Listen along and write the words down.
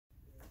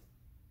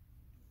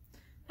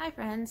Hi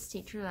friends,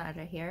 Teacher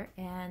Lada here,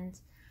 and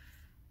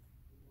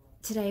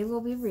today we'll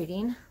be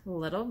reading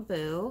Little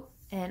Boo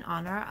in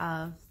honor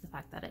of the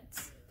fact that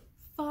it's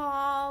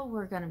fall.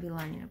 We're going to be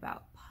learning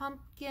about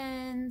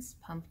pumpkins,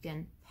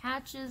 pumpkin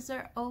patches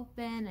are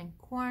open, and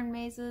corn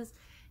mazes.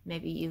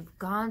 Maybe you've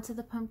gone to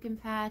the pumpkin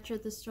patch or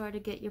the store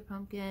to get your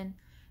pumpkin.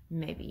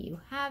 Maybe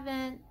you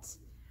haven't.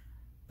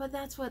 But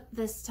that's what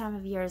this time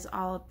of year is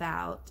all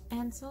about.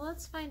 And so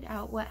let's find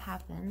out what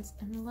happens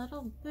in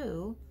Little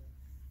Boo.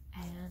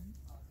 And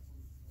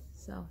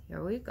so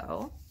here we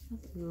go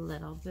with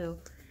Little Boo.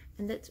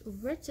 And it's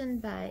written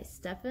by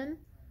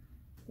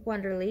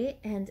Wunderli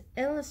and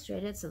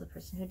illustrated, so the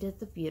person who did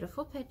the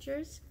beautiful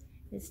pictures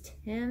is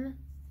Tim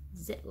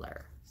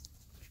Zitler.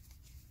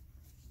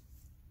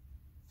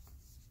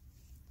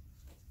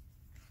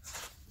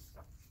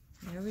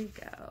 There we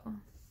go.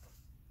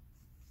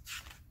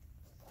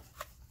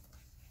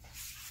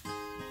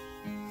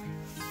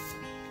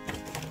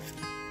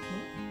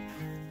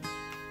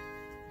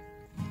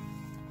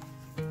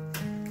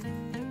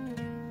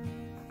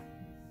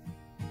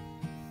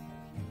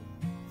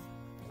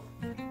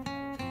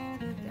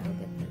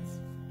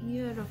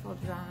 Beautiful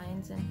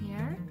drawings in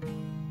here.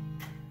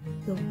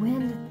 The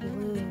wind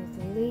blew,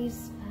 the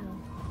leaves fell.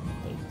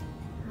 A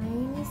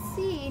tiny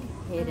seed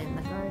hid in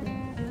the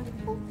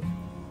garden. Oh,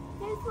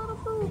 there's Little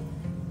Boo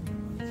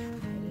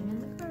hiding in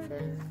the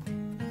garden.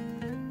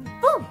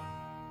 Boom!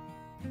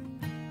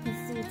 The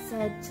seed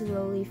said to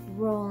the leaf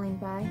rolling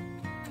by.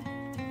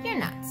 "You're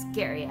not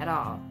scary at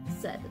all,"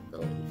 said the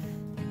leaf.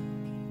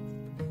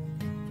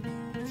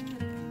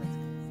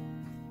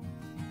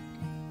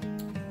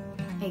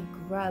 A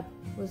grub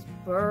was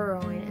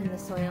burrowing in the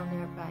soil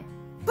nearby.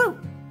 "Boo!"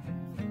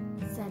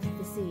 said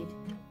the seed.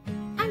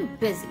 "I'm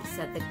busy,"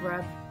 said the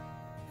grub.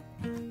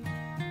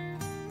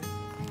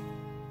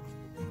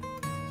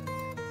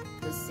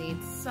 The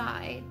seed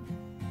sighed.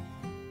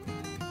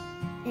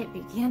 It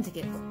began to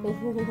get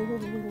cold.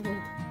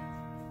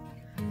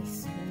 A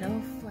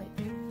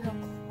snowflake fell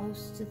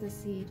close to the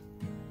seed,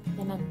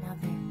 then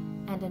another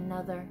and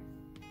another.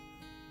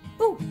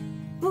 "Boo!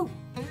 Boo!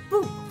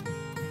 Boo!"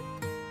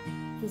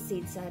 the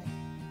seed said.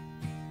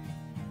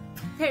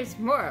 "There's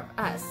more of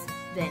us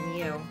than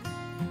you,"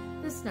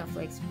 the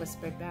snowflakes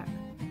whispered back.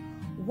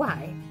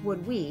 "Why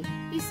would we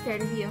be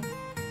scared of you?"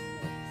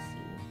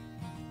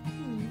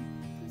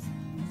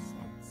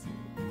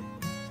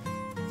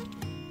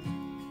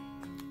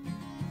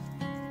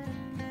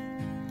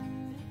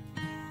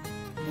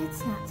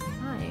 "It's not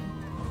time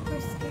for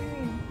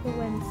scaring," the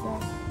wind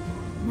said.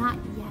 "Not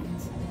yet.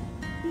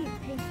 Be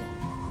patient.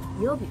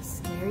 You'll be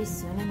scary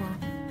soon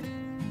enough."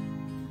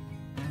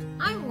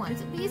 "I want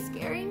to be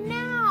scary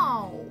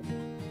now,"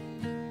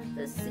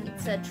 the seed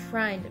said,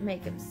 trying to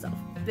make himself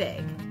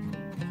big.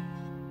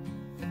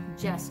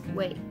 "Just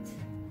wait,"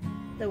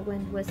 the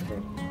wind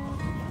whispered,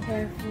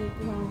 carefully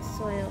blowing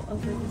soil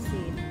over the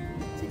seed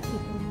to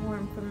keep him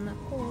warm from the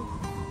cold.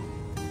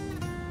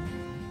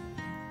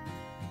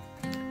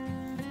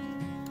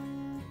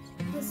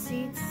 The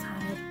seed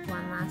sighed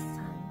one last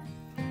time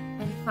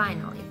and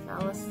finally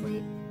fell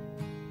asleep.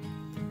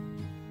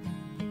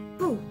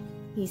 "Boo!"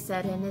 he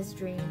said in his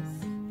dreams.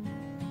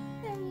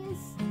 There he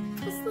is,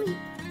 asleep.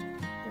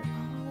 They're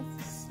all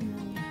the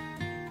snow.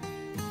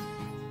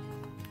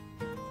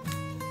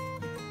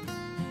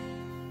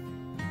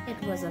 It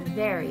was a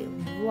very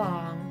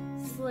long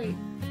sleep,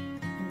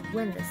 and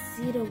when the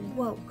seed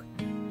awoke,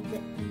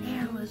 the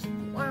air was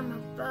warm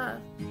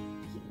above.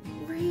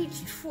 He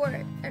reached for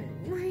it and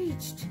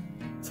reached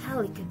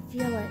till he could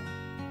feel it.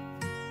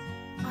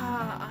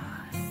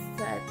 "Ah,"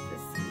 said the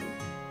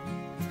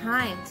seed.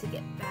 "Time to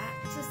get back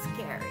to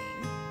scaring."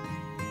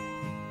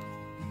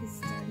 He's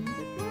starting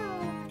to grow.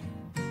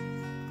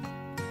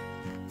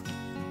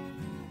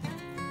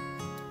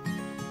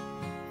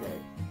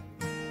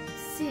 The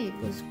seed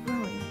was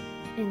growing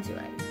into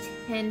a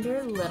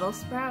tender little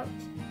sprout.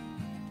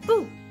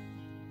 "Boo!"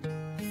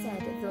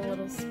 said the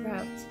little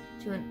sprout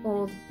to an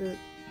old boot,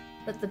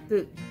 but the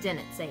boot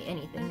didn't say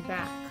anything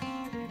back.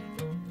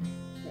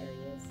 There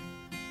he is.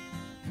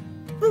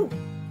 "Boo!"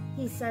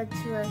 he said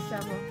to a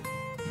shovel,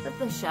 but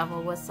the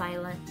shovel was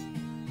silent.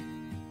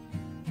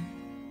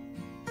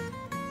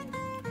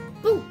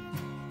 "Boo!"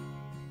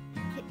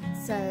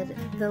 said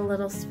the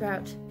little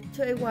sprout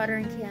to a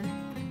watering can,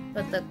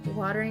 but the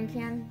watering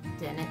can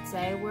didn't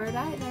say a word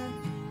either.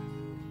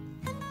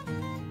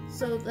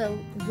 So the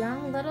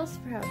young little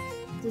sprout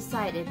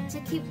decided to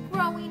keep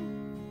growing.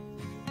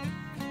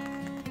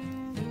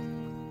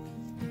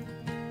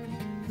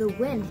 The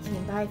wind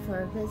came by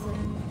for a visit.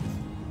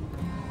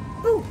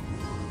 "Boo!"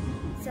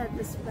 said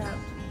the sprout,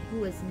 who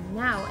was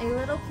now a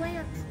little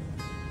plant.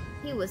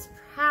 He was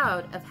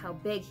proud of how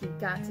big he'd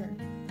gotten.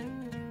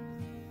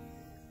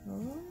 "Oh,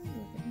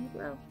 look at him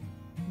grow."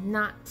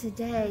 "Not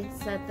today,"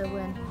 said the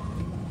wind,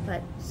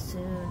 "but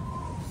soon,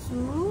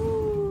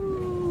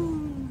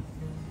 soon."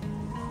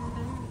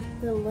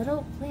 The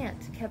little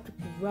plant kept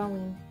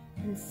growing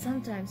and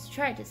sometimes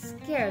tried to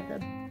scare the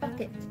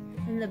bucket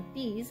and the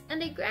bees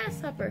and a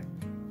grasshopper.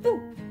 "Boo!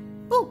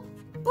 Boo!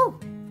 Boo!"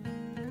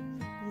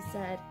 he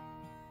said,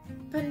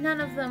 but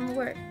none of them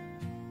were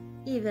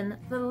even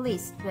the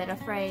least bit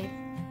afraid.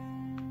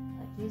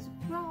 But he's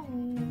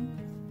growing.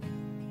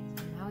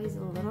 Now he's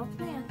a little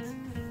plant.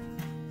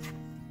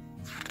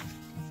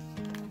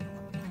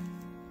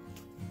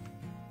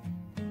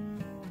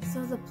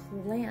 So the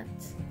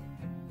plant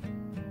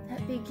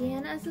that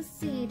began as a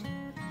seed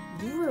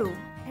grew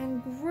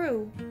and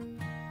grew.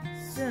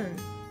 Soon,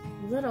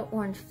 little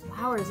orange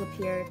flowers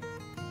appeared.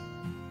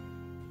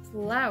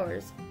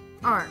 Flowers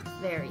aren't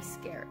very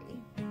scary.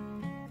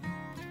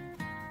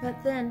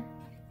 But then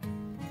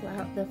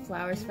the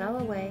flowers fell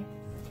away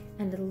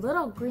and a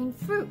little green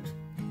fruit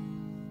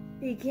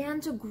began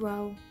to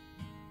grow.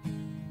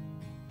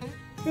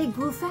 They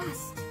grew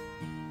fast.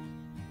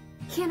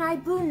 Can I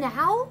boo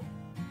now?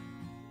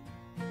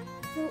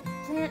 The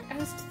plant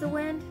asked the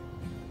wind.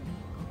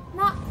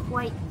 Not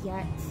quite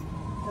yet,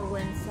 the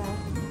wind said.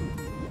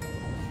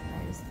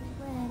 There's the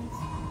wind.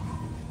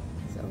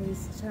 So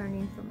he's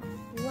turning from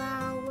a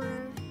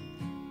flower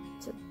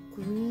to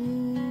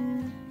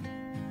green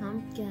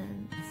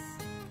pumpkins.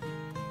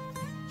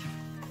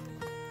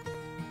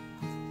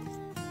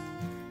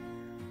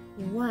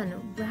 One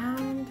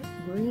round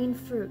green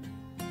fruit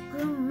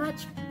grew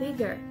much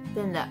bigger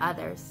than the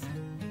others.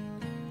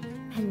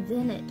 And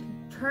then it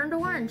turned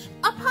orange.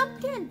 A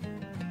pumpkin!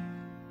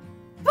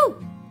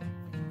 Boo!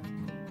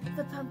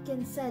 The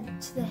pumpkin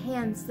said to the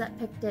hands that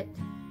picked it,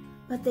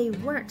 but they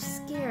weren't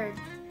scared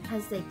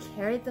as they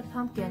carried the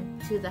pumpkin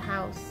to the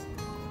house.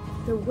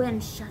 The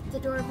wind shut the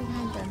door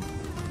behind them.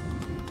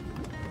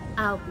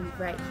 I'll be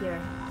right here,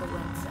 the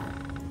wind said.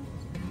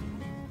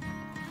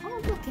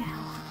 Oh, look at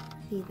how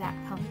happy that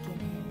pumpkin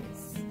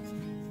is.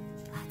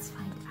 Let's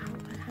find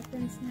out what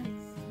happens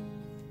next.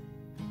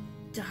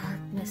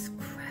 Darkness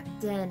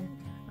crept in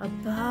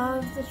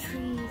above the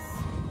trees.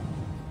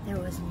 There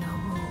was no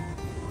moon.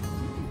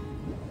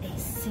 A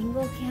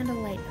single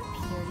candlelight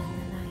appeared in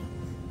the night.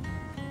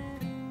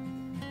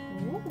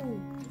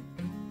 Ooh.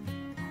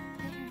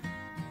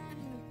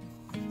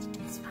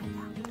 Let's find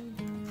out.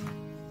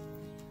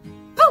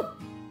 Boo!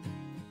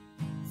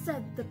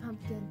 Said the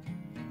pumpkin.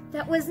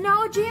 That was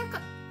no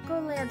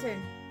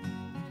jack-o'-lantern.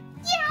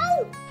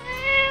 Yow!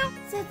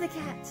 Said the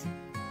cat.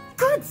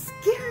 Good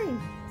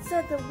scaring,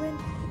 said the wind.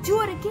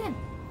 Do it again.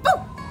 Boo!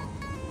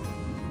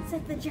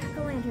 Said the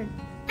jack-o'-lantern.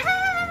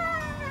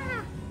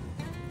 Ah!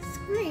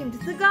 Screamed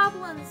the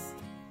goblins.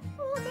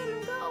 Look at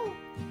him go.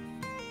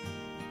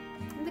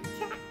 And the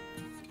cat.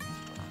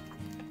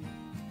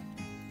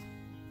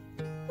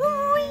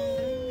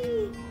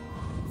 Whee!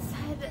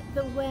 Said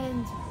the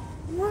wind,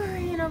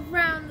 whirring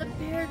around the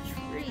bare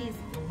trees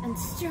and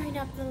stirring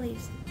up the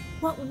leaves.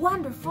 What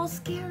wonderful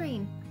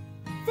scaring.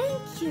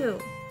 Thank you,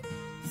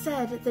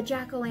 said the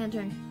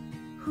jack-o'-lantern,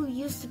 who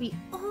used to be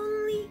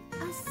only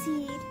a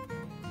seed.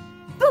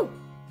 Boo!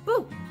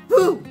 Boo!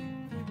 Boo!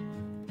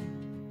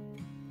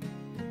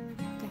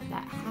 Look at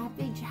that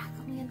happy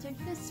jack-o'-lantern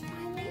who's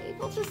finally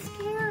able to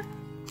scare.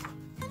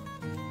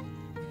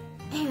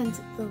 And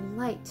the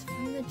light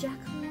from the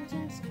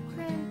jack-o'-lantern's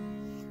crown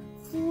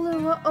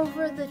flew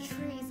over the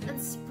trees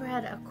and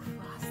spread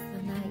across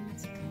the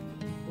night.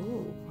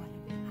 Ooh, what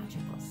a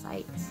magical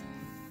sight.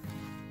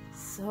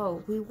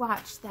 So we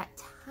watched that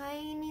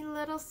tiny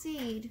little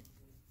seed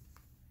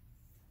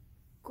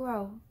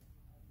grow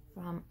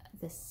from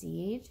the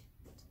seed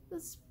to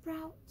the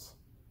sprout,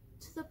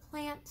 to the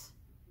plant,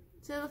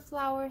 to the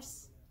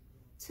flowers,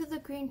 to the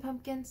green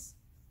pumpkins,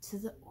 to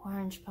the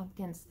orange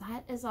pumpkins.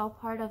 That is all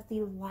part of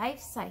the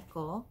life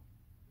cycle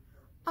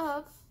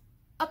of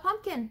a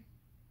pumpkin.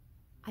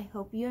 I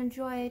hope you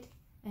enjoyed,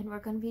 and we're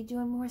going to be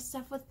doing more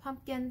stuff with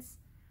pumpkins.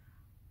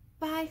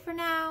 Bye for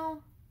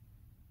now.